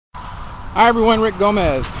Hi everyone, Rick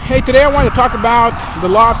Gomez. Hey, today I wanted to talk about the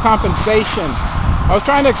law of compensation. I was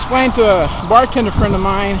trying to explain to a bartender friend of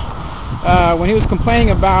mine when he was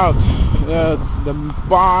complaining about the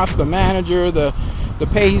boss, the manager, the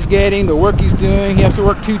pay he's getting, the work he's doing. He has to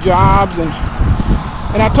work 2 jobs, and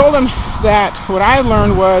I told him that what I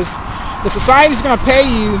learned was the society's going to pay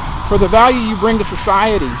you for the value you bring to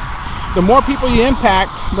society. The more people you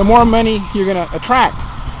impact, the more money you're going to attract.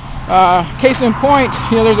 Case in point,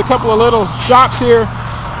 there's a couple of little shops here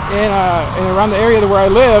in around the area where I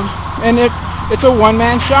live, and it's a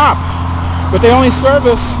one-man shop, but they only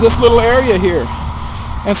service this little area here.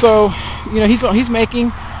 And so, he's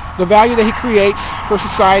making the value that he creates for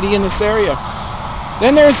society in this area.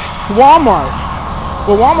 Then there's Walmart.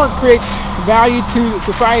 Well, Walmart creates value to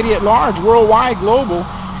society at large, worldwide, global,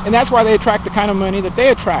 and that's why they attract the kind of money that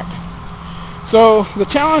they attract. So the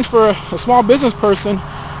challenge for a small business person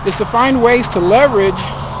is to find ways to leverage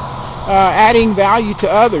adding value to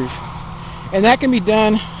others. And that can be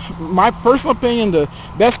done, my personal opinion, the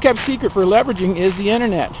best kept secret for leveraging is the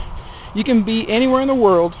internet. You can be anywhere in the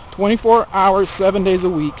world 24 hours, 7 days a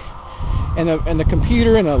week, and the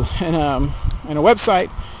computer and a website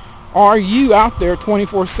are you out there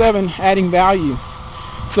 24/7 adding value.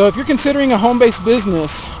 So if you're considering a home-based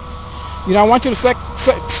business, I want you to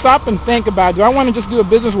stop and think about, do I want to just do a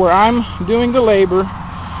business where I'm doing the labor?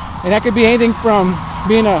 And that could be anything from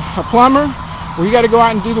being a plumber, where you got to go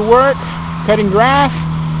out and do the work, cutting grass,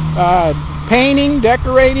 painting,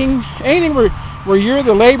 decorating, anything where you're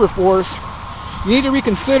the labor force. You need to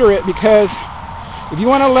reconsider it, because if you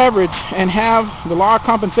want to leverage and have the law of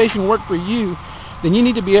compensation work for you, then you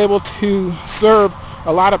need to be able to serve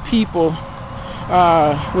a lot of people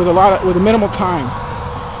with a minimal time.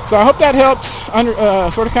 So I hope that helped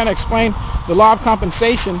sort of kind of explain the law of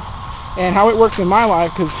compensation and how it works in my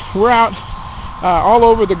life, because we're out all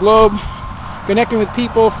over the globe connecting with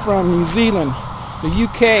people from New Zealand, the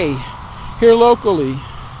UK, here locally,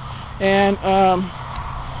 and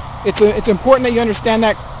it's important that you understand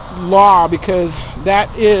that law, because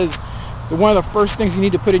that is one of the first things you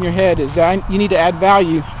need to put in your head, is that you need to add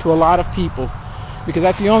value to a lot of people, because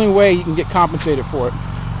that's the only way you can get compensated for it.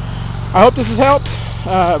 I hope this has helped.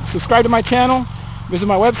 Subscribe to my channel, visit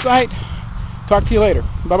my website. Talk to you later.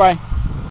 Bye-bye.